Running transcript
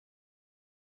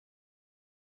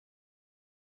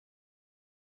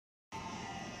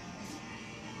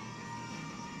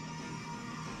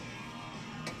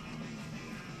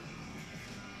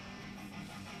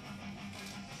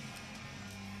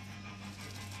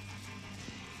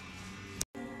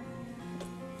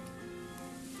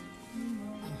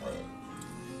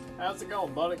How's it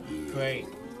going, buddy? Great.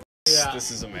 Yeah, this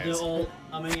is amazing.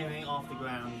 I'm making everything off the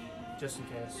ground, just in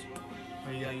case.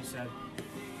 Or yeah, you said.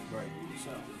 Right. So.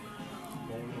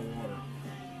 Going in the water.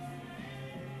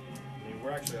 I mean, we're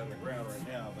actually underground right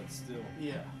now, but still.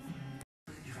 Yeah.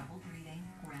 Trouble breathing,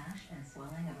 rash, and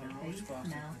swelling of the face,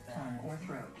 mouth, tongue, or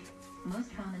throat. Most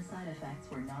common side effects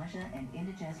were nausea and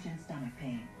indigestion stomach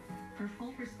pain. For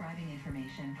full prescribing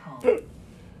information, call.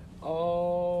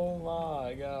 Oh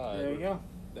my god. There you go.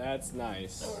 That's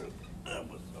nice.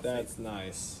 That's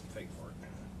nice. Fake fart.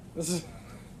 This is.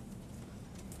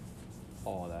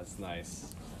 Oh, that's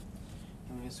nice.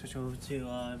 I'm gonna switch over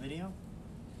to video.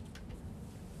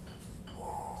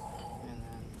 And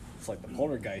then. It's like the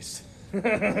poltergeist.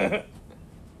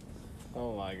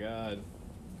 Oh my god.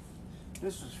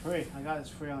 This was free. I got this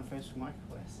free on Facebook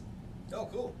Marketplace. Oh,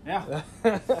 cool. Yeah.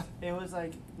 It was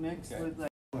like mixed with like.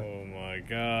 Oh my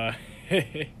god.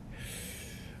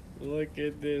 Look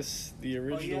at this. The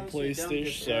original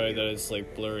PlayStation. Sorry that it's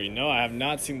like blurry. No, I have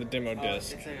not seen the demo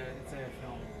disc. It's like a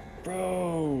film.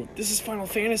 Bro, this is Final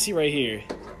Fantasy right here.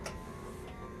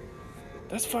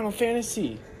 That's Final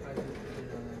Fantasy.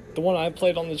 The one I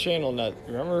played on the channel,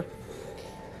 remember?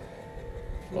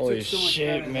 Holy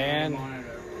shit, man.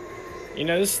 You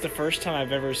know, this is the first time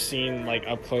I've ever seen, like,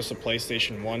 up close a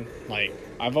PlayStation 1. Like,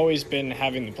 I've always been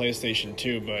having the PlayStation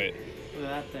 2, but... Look at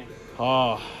that thing.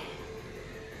 Oh.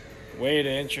 Way to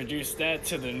introduce that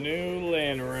to the new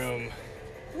LAN room.